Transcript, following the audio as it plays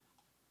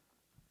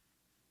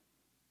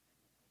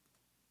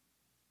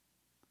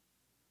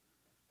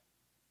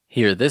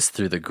Hear this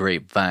through the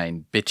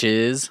grapevine,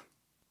 bitches.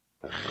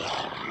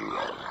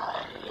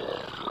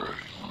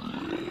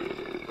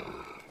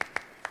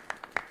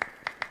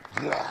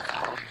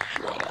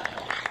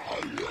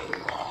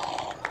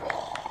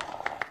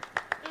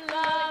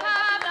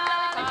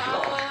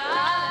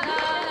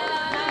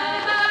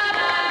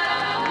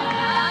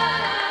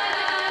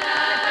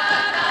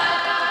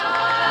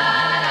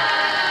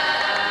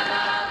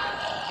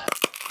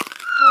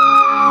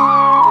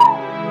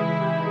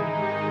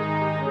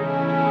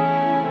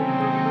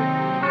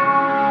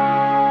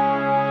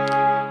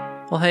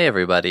 Well, hey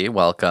everybody,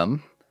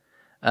 welcome.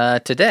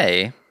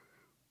 Today,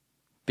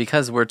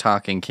 because we're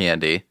talking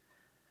candy,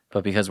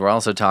 but because we're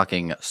also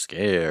talking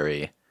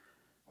scary,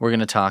 we're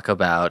going to talk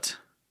about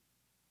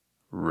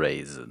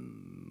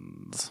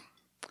raisins.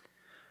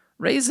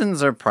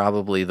 Raisins are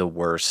probably the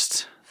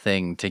worst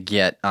thing to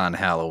get on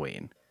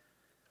Halloween.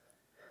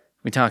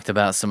 We talked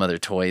about some other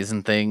toys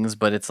and things,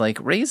 but it's like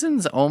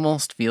raisins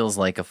almost feels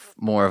like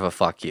more of a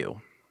fuck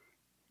you.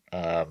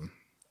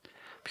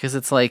 Because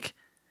it's like,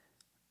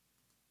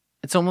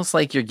 it's almost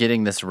like you're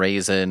getting this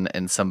raisin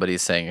and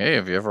somebody's saying, hey,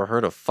 have you ever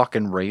heard of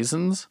fucking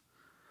raisins?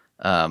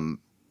 Have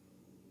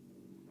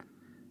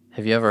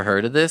you ever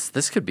heard of this?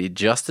 This could be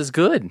just as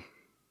good.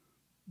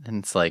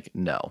 And it's like,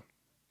 no.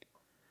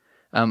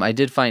 I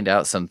did find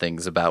out some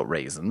things about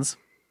raisins.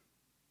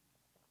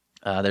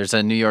 There's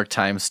a New York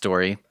Times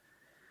story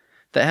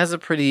that has a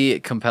pretty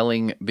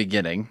compelling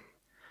beginning.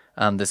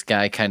 This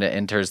guy kind of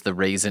enters the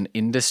raisin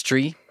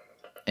industry,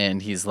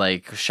 and he's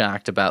like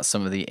shocked about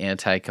some of the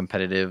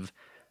anti-competitive,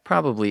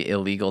 probably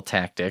illegal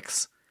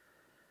tactics.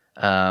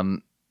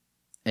 And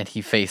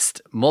he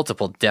faced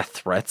multiple death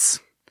threats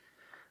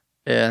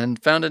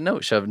and found a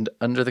note shoved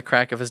under the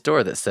crack of his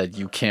door that said,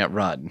 "You can't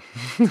run."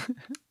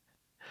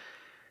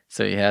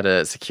 So he had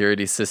a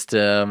security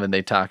system, and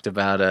they talked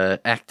about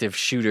active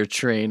shooter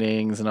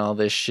trainings and all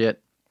this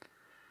shit.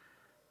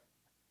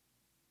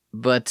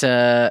 But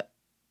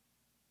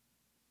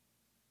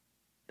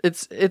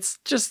it's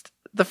just,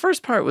 the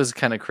first part was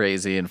kind of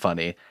crazy and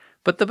funny,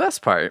 but the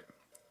best part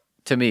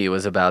to me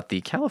was about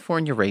the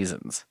California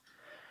raisins,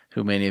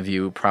 who many of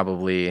you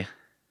probably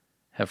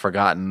have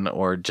forgotten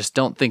or just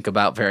don't think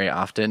about very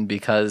often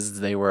because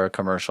they were a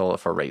commercial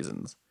for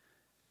raisins.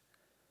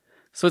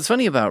 So what's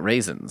funny about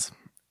raisins,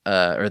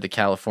 or the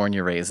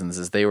California raisins,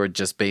 is they were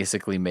just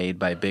basically made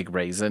by Big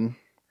Raisin.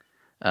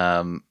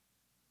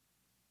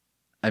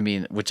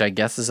 Which I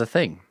guess is a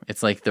thing.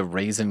 It's like the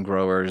raisin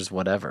growers,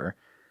 whatever.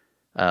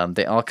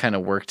 They all kind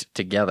of worked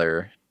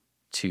together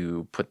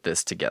to put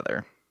this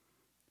together.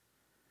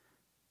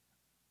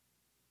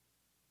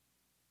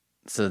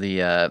 So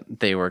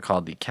they were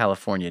called the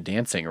California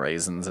Dancing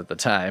Raisins at the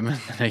time.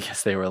 And I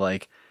guess they were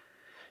like,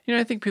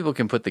 I think people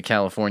can put the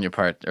California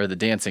part or the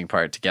dancing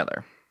part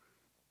together.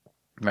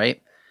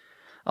 Right?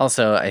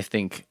 Also, I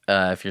think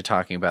if you're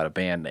talking about a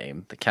band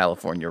name, the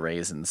California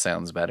Raisins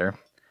sounds better.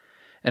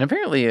 And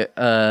apparently,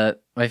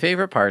 my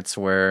favorite parts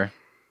were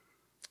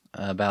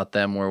about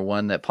them were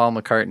one that Paul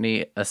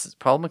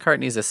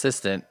McCartney's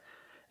assistant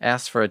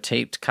asked for a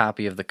taped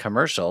copy of the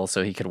commercial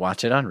so he could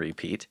watch it on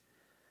repeat.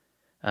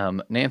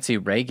 Nancy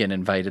Reagan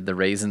invited the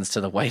raisins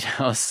to the White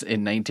House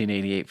in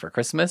 1988 for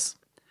Christmas.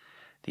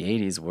 The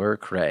 80s were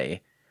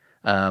cray.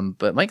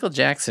 But Michael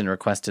Jackson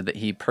requested that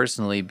he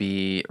personally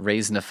be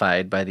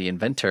raisinified by the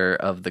inventor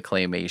of the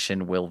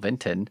claymation, Will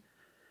Vinton,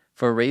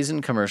 for a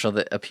raisin commercial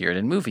that appeared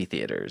in movie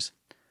theaters.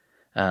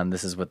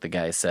 This is what the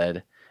guy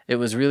said. It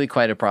was really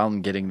quite a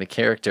problem getting the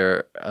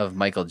character of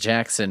Michael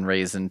Jackson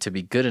raisin to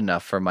be good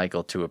enough for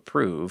Michael to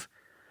approve.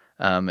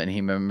 And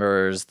he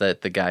remembers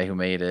that the guy who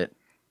made it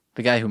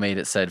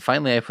said,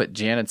 finally I put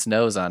Janet's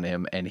nose on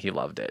him and he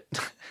loved it.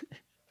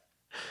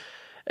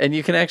 And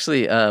you can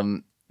actually,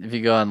 if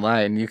you go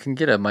online, you can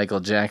get a Michael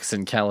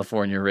Jackson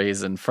California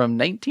raisin from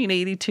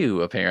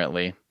 1982,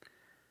 apparently.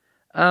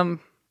 I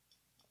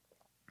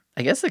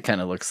guess it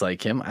kind of looks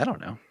like him. I don't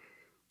know.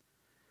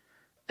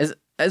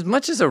 As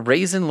much as a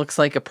raisin looks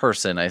like a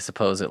person, I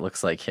suppose it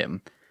looks like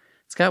him.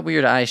 It's got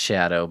weird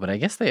eyeshadow, but I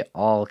guess they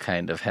all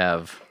kind of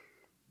have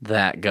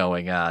that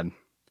going on.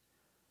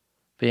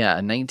 But yeah,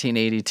 a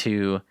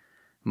 1982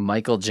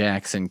 Michael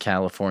Jackson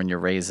California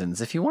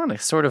raisins. If you want a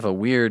sort of a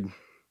weird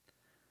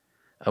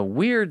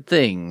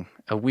thing,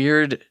 a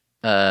weird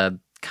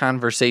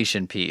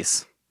conversation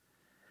piece,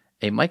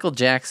 a Michael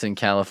Jackson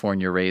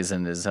California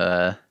raisin is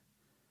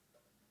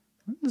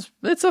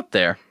it's up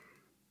there.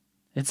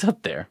 It's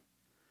up there.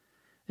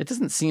 It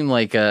doesn't seem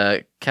like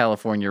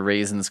California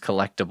raisins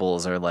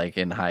collectibles are like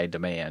in high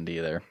demand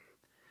either.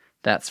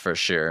 That's for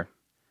sure.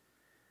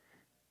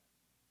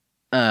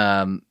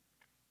 So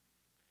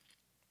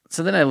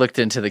then I looked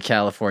into the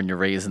California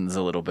raisins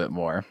a little bit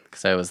more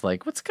because I was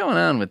like, what's going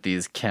on with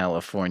these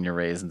California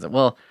raisins?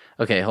 Well,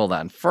 okay, hold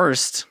on.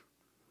 First,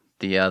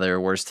 the other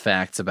worst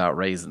facts about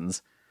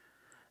raisins.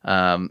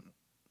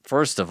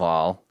 First of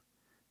all,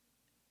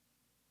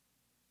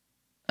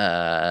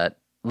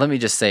 let me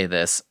just say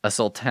this. A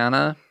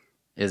sultana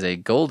is a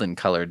golden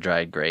colored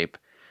dried grape.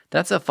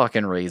 That's a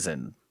fucking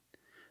raisin,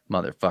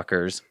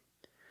 motherfuckers.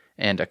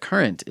 And a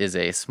currant is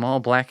a small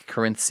black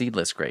currant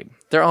seedless grape.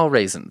 They're all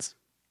raisins.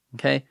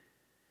 Okay?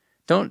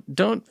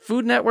 Don't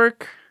Food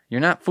Network,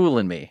 you're not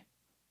fooling me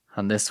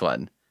on this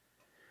one.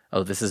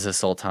 Oh, this is a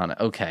sultana.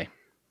 Okay,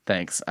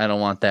 thanks. I don't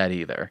want that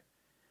either.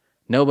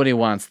 Nobody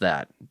wants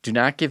that. Do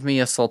not give me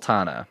a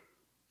sultana.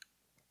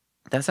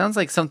 That sounds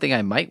like something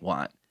I might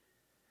want.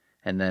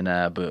 And then,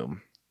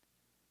 boom.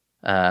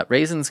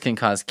 Raisins can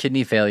cause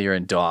kidney failure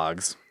in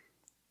dogs,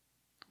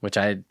 which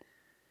I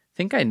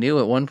think I knew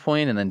at one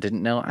point and then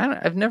didn't know.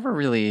 I've never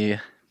really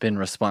been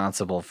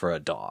responsible for a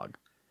dog.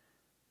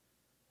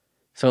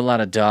 So a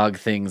lot of dog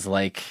things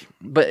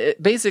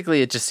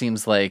basically it just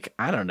seems like,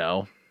 I don't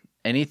know,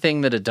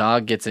 anything that a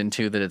dog gets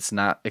into that it's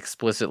not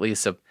explicitly,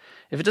 if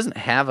it doesn't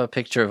have a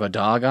picture of a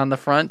dog on the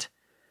front,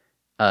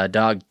 a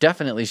dog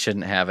definitely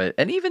shouldn't have it.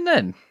 And even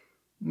then,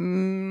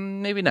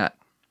 maybe not.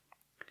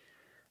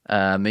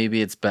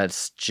 Maybe it's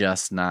best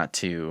just not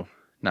to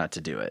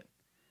do it.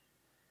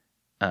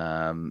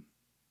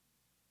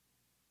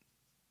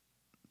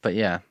 But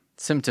yeah,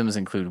 symptoms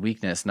include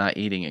weakness, not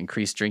eating,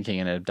 increased drinking,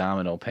 and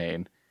abdominal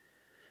pain.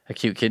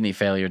 Acute kidney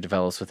failure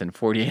develops within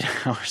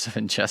 48 hours of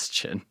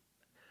ingestion.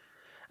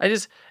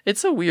 It's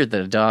so weird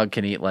that a dog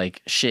can eat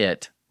like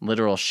shit,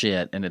 literal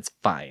shit, and it's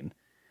fine.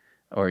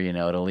 Or,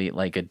 it'll eat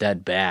like a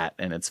dead bat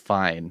and it's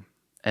fine.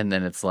 And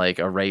then it's like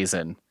a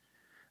raisin.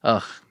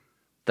 Ugh,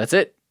 that's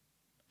it.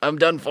 I'm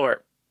done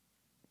for.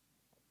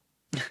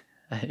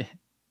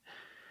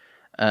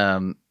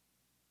 The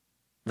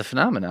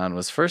phenomenon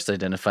was first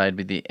identified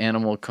by the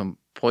Animal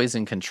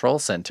Poison Control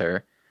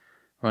Center.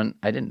 I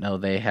didn't know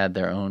they had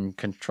their own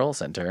control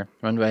center,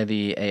 run by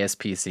the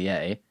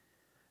ASPCA.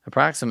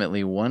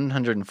 Approximately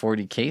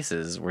 140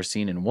 cases were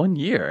seen in 1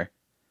 year,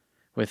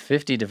 with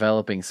 50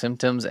 developing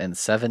symptoms and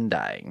 7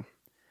 dying.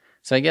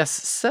 So I guess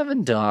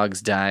 7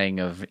 dogs dying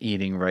of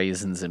eating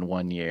raisins in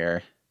 1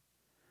 year.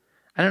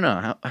 I don't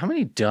know. How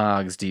many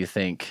dogs do you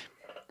think?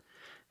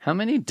 How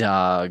many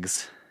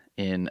dogs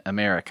in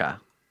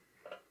America?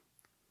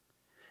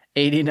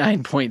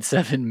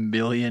 89.7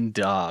 million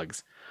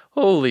dogs.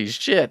 Holy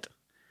shit.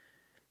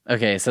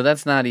 Okay, so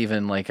that's not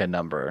even like a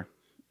number.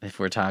 If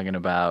we're talking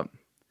about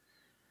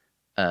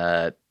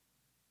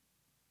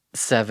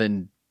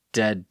 7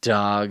 dead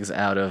dogs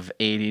out of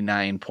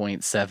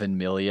 89.7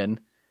 million.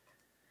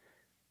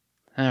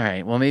 All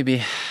right, well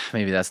maybe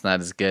that's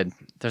not as good.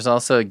 There's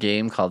also a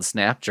game called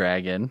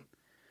Snapdragon.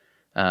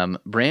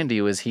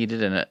 Brandy was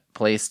heated and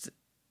placed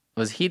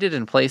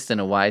in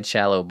a wide,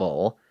 shallow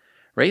bowl.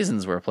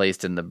 Raisins were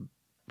placed in the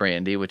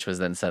brandy, which was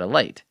then set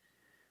alight.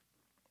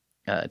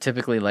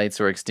 Typically, lights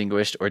were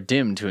extinguished or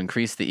dimmed to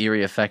increase the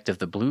eerie effect of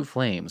the blue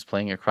flames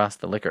playing across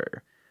the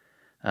liquor.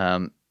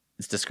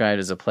 It's described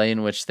as a play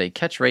in which they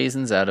catch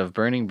raisins out of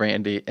burning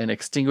brandy and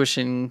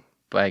extinguishing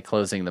by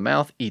closing the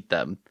mouth, eat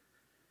them.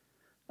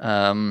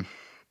 And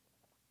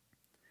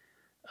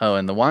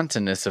the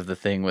wantonness of the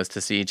thing was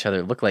to see each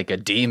other look like a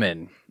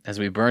demon as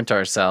we burnt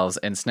ourselves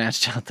and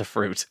snatched out the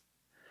fruit.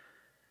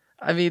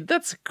 I mean,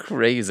 that's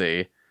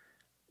crazy.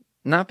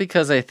 Not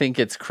because I think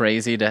it's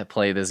crazy to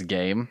play this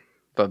game,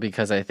 but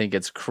because I think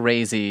it's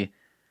crazy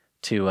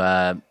to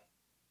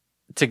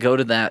go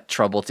to that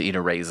trouble to eat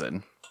a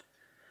raisin.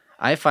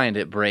 I find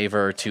it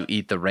braver to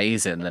eat the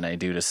raisin than I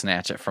do to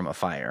snatch it from a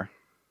fire.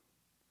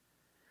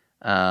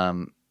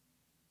 Some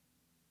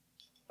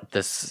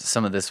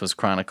of this was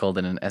chronicled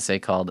in an essay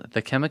called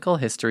The Chemical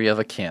History of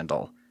a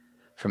Candle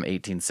from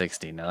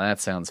 1860. Now that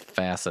sounds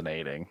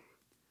fascinating.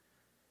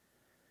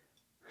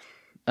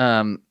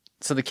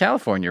 So the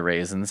California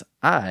raisins,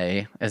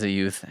 I, as a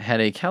youth, had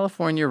a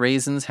California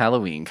raisins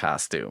Halloween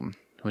costume,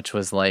 which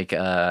was like,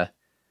 I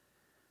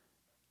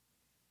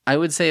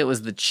would say it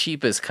was the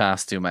cheapest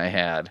costume I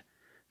had,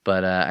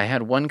 but I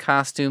had one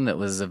costume that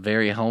was a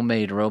very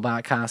homemade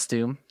robot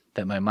costume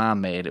that my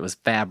mom made. It was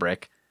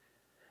fabric,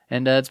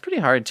 and it's pretty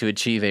hard to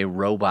achieve a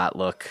robot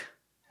look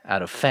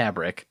out of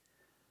fabric,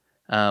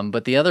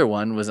 but the other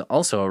one was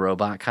also a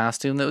robot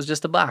costume that was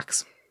just a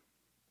box.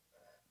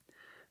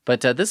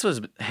 But this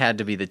had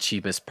to be the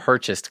cheapest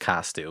purchased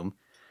costume.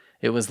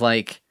 It was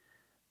like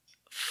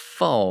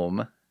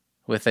foam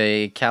with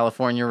a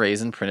California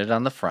raisin printed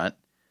on the front.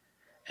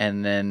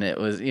 And then it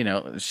was,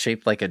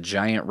 shaped like a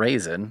giant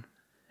raisin.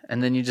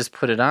 And then you just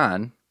put it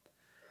on.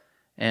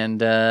 And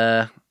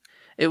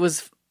it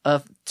was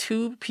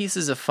 2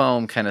 pieces of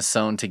foam kind of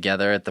sewn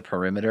together at the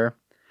perimeter.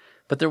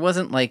 But there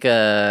wasn't like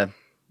a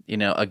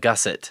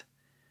gusset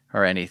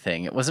or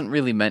anything. It wasn't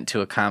really meant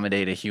to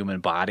accommodate a human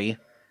body.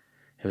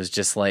 It was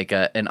just like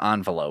an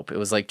envelope. It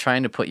was like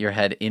trying to put your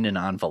head in an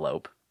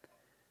envelope.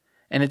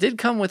 And it did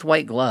come with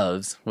white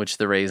gloves, which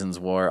the raisins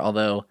wore,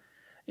 although,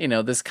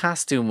 this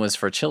costume was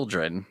for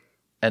children.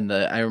 And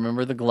I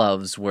remember the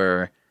gloves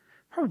were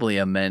probably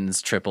a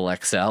men's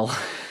XXL.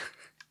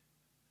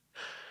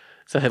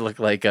 So it looked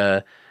like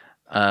a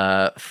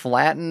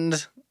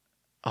flattened,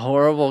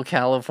 horrible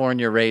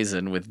California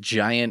raisin with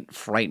giant,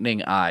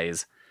 frightening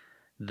eyes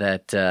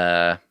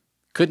that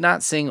could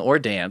not sing or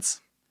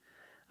dance.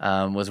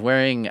 Was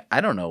wearing,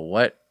 I don't know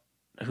what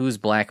whose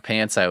black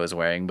pants I was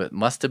wearing, but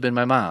must have been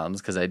my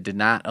mom's because I did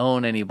not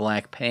own any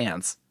black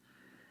pants.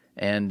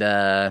 And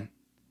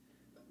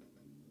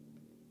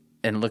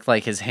looked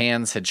like his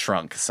hands had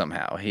shrunk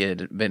somehow. He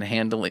had been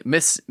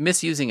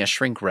misusing a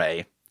shrink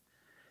ray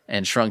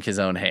and shrunk his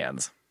own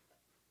hands.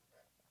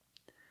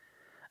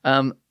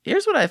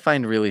 Here's what I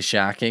find really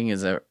shocking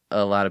is a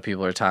lot of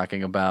people are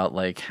talking about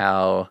like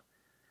how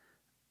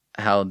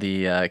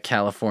the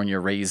California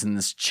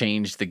Raisins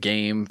changed the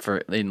game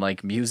in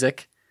like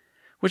music,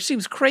 which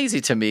seems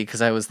crazy to me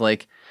because I was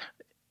like,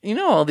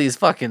 all these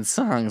fucking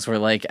songs were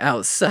like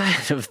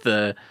outside of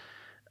the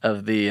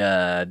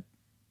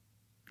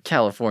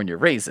California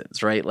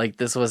Raisins, right? Like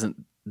this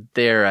wasn't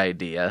their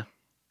idea,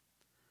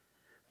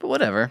 but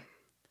whatever.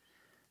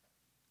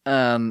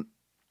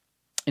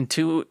 In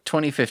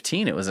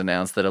 2015, it was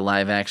announced that a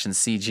live-action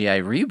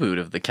CGI reboot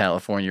of the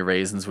California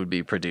Raisins would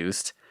be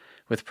produced,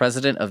 with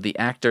president of the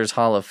Actors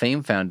Hall of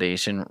Fame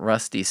Foundation,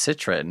 Rusty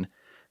Citron,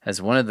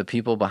 as one of the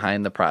people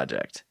behind the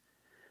project.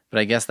 But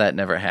I guess that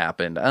never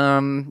happened.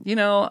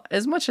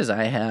 As much as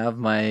I have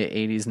my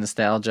 80s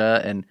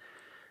nostalgia, and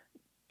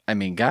I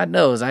mean, God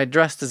knows I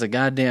dressed as a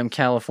goddamn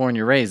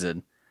California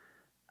Raisin.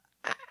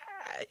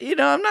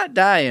 I'm not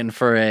dying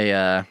for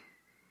a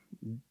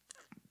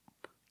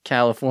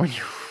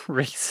California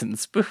Raisin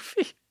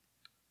spoofy.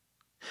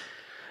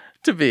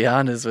 To be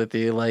honest with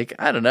you, like,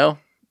 I don't know.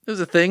 It was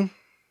a thing.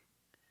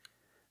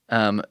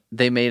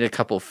 They made a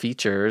couple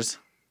features,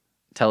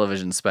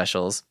 television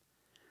specials,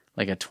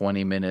 like a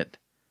 20-minute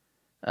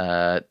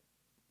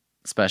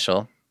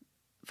special,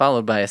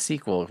 followed by a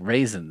sequel,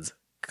 Raisins,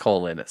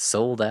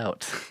 sold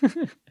out.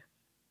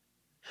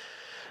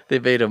 They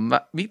made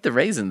Meet the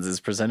Raisins is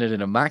presented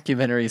in a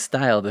mockumentary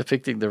style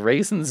depicting the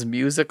Raisins'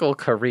 musical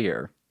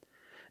career.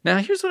 Now,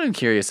 here's what I'm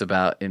curious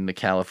about in the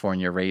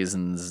California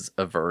Raisins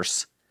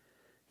averse,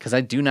 because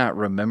I do not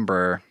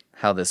remember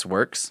how this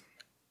works.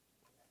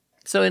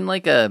 So in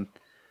like a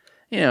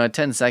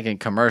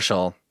 10-second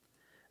commercial,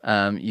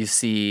 you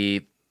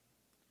see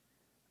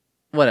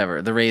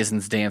the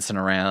Raisins dancing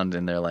around,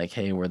 and they're like,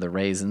 hey, we're the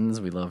Raisins.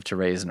 We love to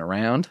raisin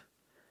around.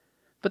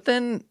 But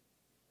then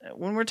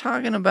when we're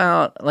talking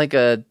about like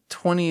a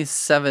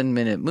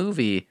 27-minute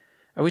movie,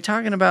 are we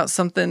talking about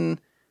something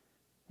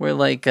where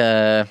like,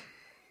 are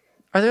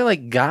there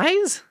like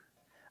guys?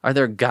 Are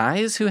there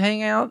guys who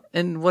hang out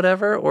and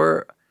whatever?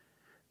 Or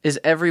is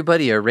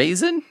everybody a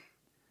raisin?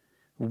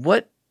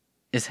 What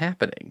is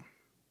happening?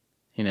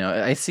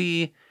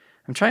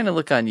 I'm trying to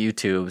look on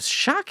YouTube.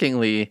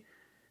 Shockingly,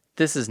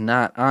 this is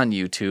not on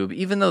YouTube,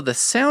 even though the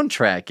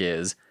soundtrack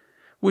is,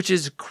 which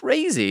is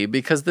crazy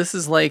because this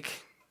is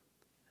like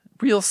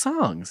real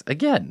songs.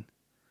 Again,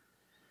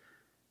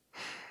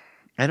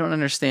 I don't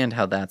understand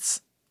how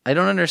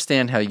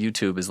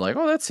YouTube is like,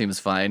 oh, that seems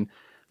fine.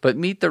 But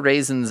Meet the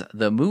Raisins,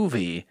 the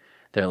movie,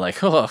 they're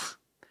like, oh,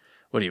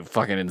 what are you,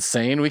 fucking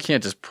insane? We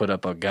can't just put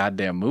up a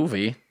goddamn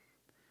movie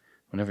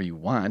whenever you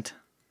want.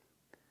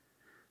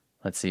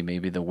 Let's see,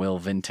 maybe the Will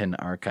Vinton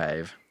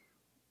Archive.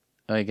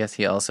 Oh, I guess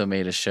he also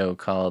made a show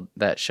called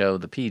The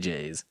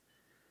PJs.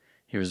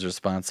 He was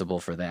responsible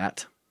for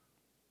that.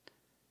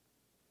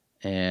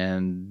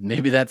 And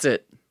maybe that's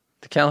it.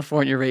 The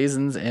California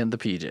Raisins and the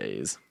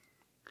PJs.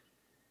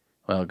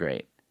 Well,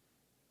 great.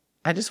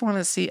 I just want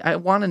to see, I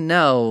want to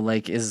know,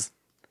 like, is,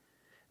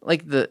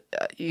 like,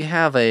 you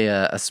have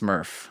a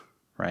Smurf,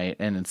 right?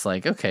 And it's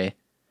like, okay,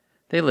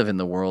 they live in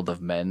the world of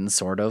men,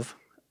 sort of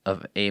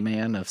a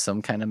man, of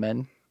some kind of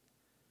men.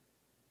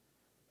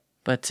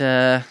 But,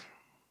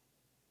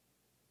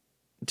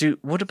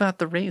 what about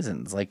the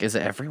Raisins? Like,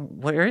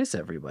 where is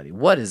everybody?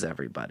 What is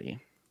everybody?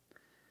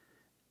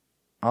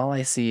 All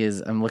I see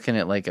is, I'm looking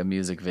at, like, a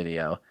music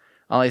video.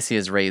 All I see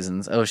is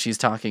Raisins. Oh, she's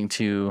talking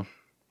to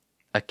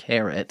a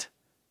carrot.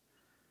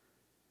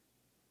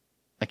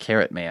 A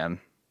carrot man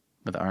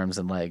with arms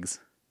and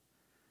legs.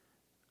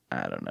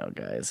 I don't know,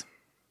 guys.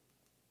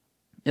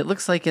 It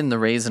looks like in the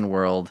raisin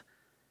world,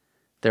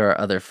 there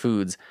are other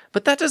foods.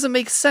 But that doesn't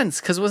make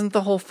sense, because wasn't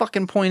the whole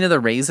fucking point of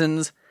the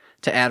Raisins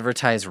to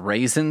advertise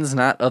raisins,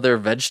 not other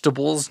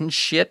vegetables and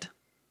shit?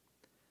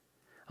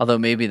 Although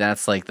maybe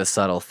that's like the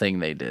subtle thing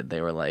they did.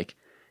 They were like,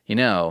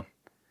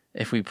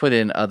 if we put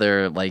in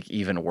other, like,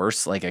 even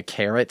worse, like a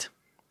carrot,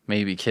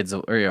 maybe kids,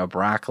 or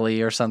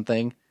broccoli or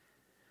something,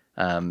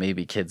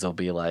 maybe kids will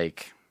be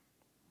like,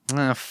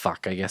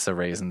 fuck, I guess a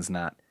raisin's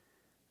not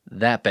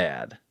that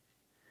bad.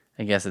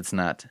 I guess it's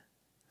not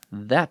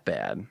that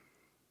bad.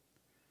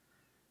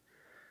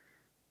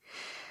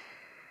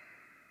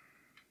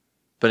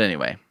 But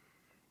anyway,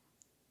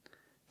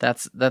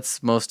 that's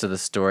most of the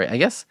story. I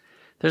guess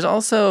there's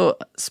also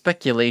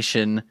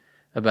speculation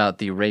about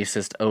the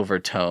racist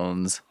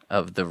overtones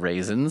of the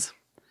Raisins.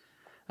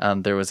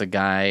 There was a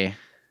guy,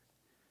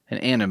 an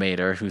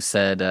animator, who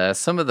said,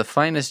 some of the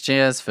finest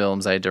jazz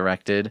films I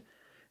directed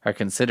are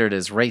considered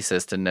as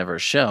racist and never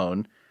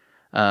shown.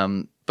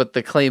 But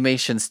the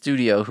claymation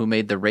studio who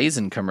made the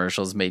Raisin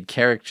commercials made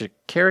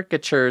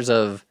caricatures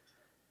of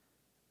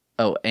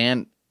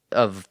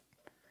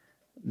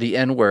the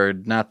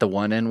N-word, not the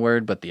one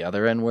N-word, but the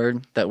other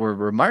N-word, that were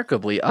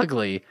remarkably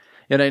ugly.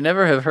 Yet I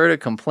never have heard a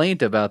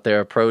complaint about their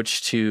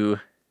approach to,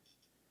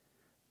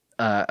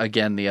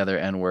 again, the other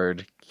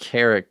N-word,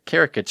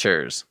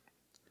 caricatures.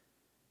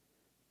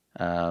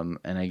 And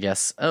I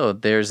guess,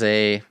 there's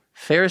a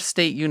Ferris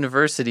State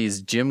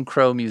University's Jim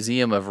Crow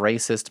Museum of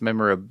Racist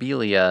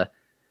Memorabilia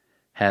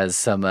has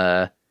some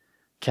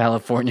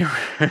California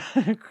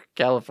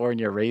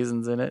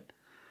raisins in it.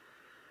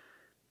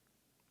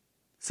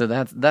 So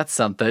that's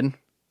something.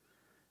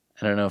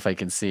 I don't know if I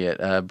can see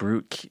it.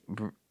 Brute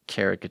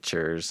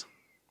caricatures.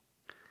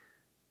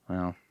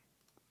 Well,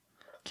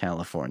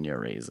 California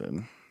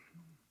raisin.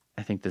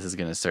 I think this is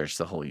going to search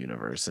the whole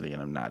university,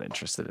 and I'm not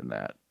interested in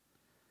that.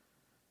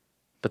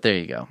 But there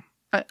you go.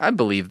 I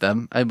believe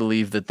them. I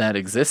believe that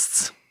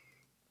exists.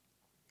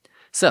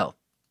 So,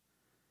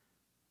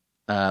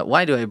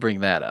 why do I bring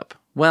that up?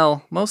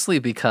 Well, mostly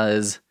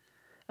because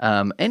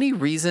any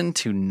reason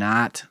to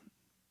not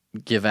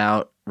give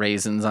out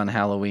raisins on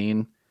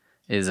Halloween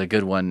is a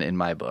good one in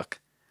my book.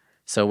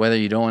 So whether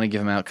you don't want to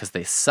give them out because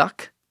they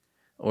suck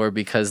or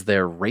because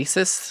they're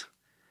racist,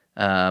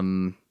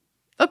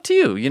 up to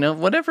you. You know,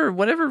 whatever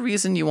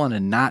reason you want to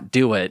not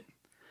do it,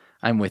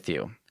 I'm with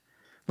you.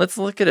 Let's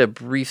look at a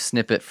brief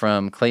snippet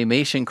from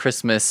Claymation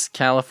Christmas,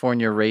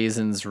 California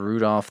Raisins,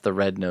 Rudolph the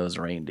Red-Nosed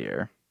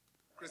Reindeer.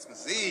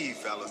 Christmas Eve,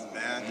 fellas,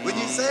 man.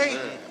 Wouldn't you say?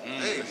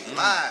 Hey,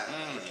 live.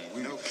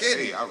 No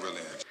kidding. I really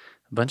enjoy.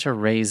 A bunch of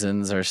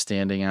raisins are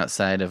standing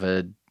outside of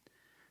a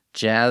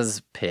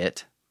jazz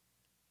pit.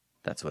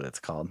 That's what it's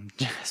called.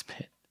 Jazz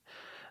pit.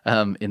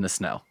 In the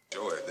snow.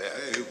 Enjoy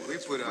that. Hey, we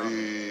put on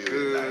a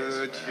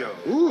good show.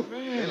 Ooh,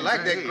 they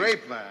like that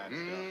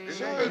grapevine. It's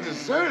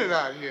deserted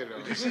out here, though.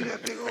 Did you see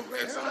that big old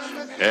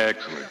grapevine?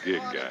 Excellent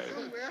gig, guys.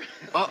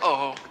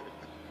 Uh-oh.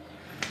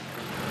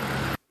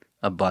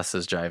 A bus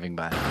is driving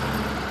by.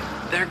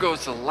 There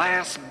goes the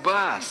last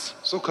bus.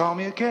 So call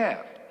me a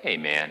cab. Hey,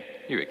 man,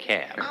 you're a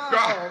cab.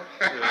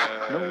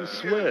 No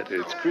sweat,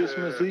 it's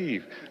Christmas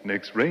Eve.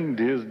 Next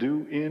reindeer's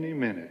due any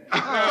minute.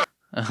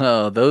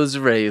 Oh, those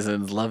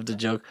raisins love to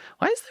joke.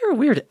 Why is there a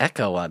weird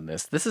echo on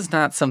this? This is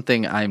not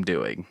something I'm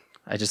doing.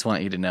 I just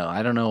want you to know.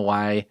 I don't know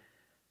why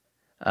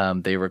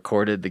they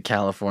recorded the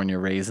California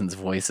Raisins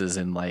voices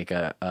in like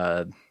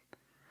a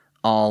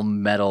all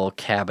metal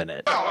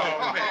cabinet.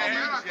 Oh,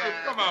 man.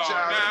 Come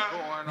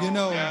on. You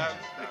know,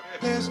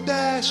 there's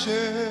Dasher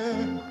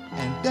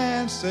and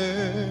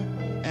Dancer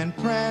and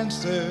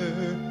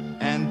Prancer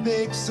and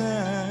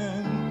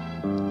Vixen.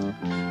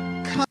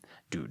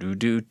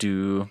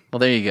 Do. Well,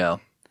 there you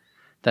go.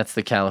 That's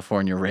the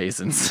California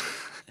Raisins.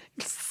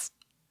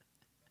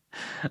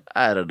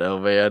 I don't know,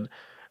 man.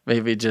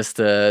 Maybe just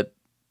don't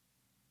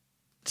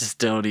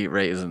eat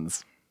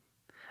raisins.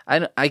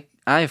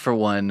 I for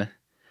one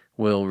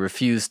will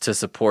refuse to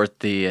support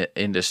the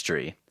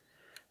industry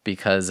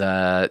because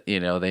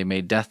they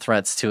made death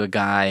threats to a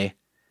guy.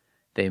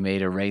 They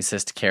made a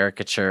racist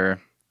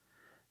caricature.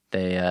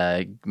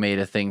 They made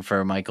a thing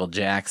for Michael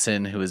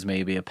Jackson, who is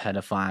maybe a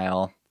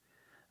pedophile.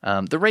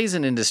 The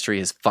raisin industry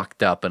is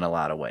fucked up in a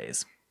lot of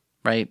ways,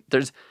 right?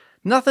 There's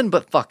nothing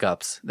but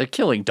fuck-ups. They're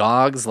killing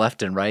dogs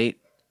left and right.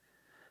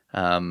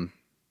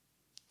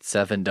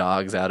 7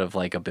 dogs out of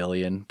like 1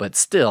 billion. But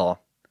still,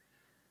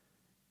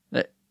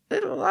 there's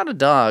a lot of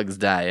dogs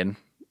dying.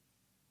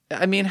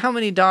 I mean, how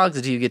many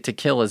dogs do you get to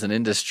kill as an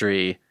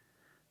industry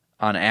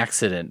on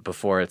accident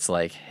before it's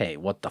like, hey,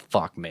 what the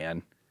fuck,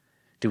 man?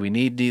 Do we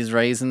need these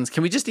raisins?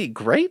 Can we just eat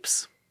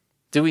grapes?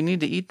 Do we need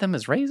to eat them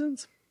as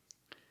raisins?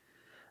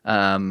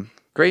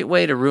 Great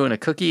way to ruin a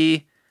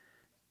cookie.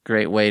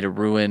 Great way to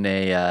ruin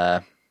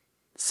a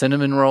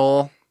cinnamon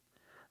roll.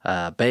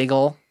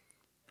 Bagel.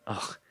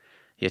 Ugh.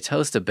 You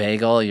toast a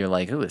bagel, you're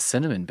like, ooh, a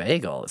cinnamon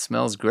bagel. It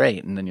smells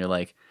great. And then you're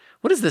like,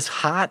 what is this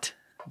hot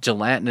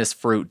gelatinous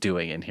fruit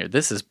doing in here?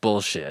 This is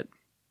bullshit.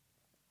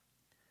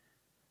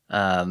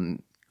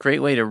 Great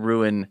way to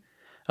ruin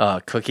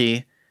a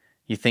cookie.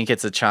 You think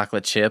it's a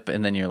chocolate chip,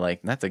 and then you're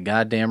like, that's a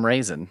goddamn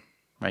raisin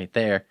right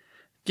there.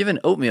 Giving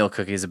oatmeal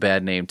cookies a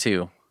bad name,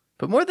 too.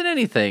 But more than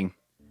anything,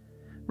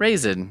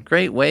 raisin,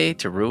 great way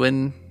to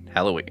ruin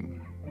Halloween.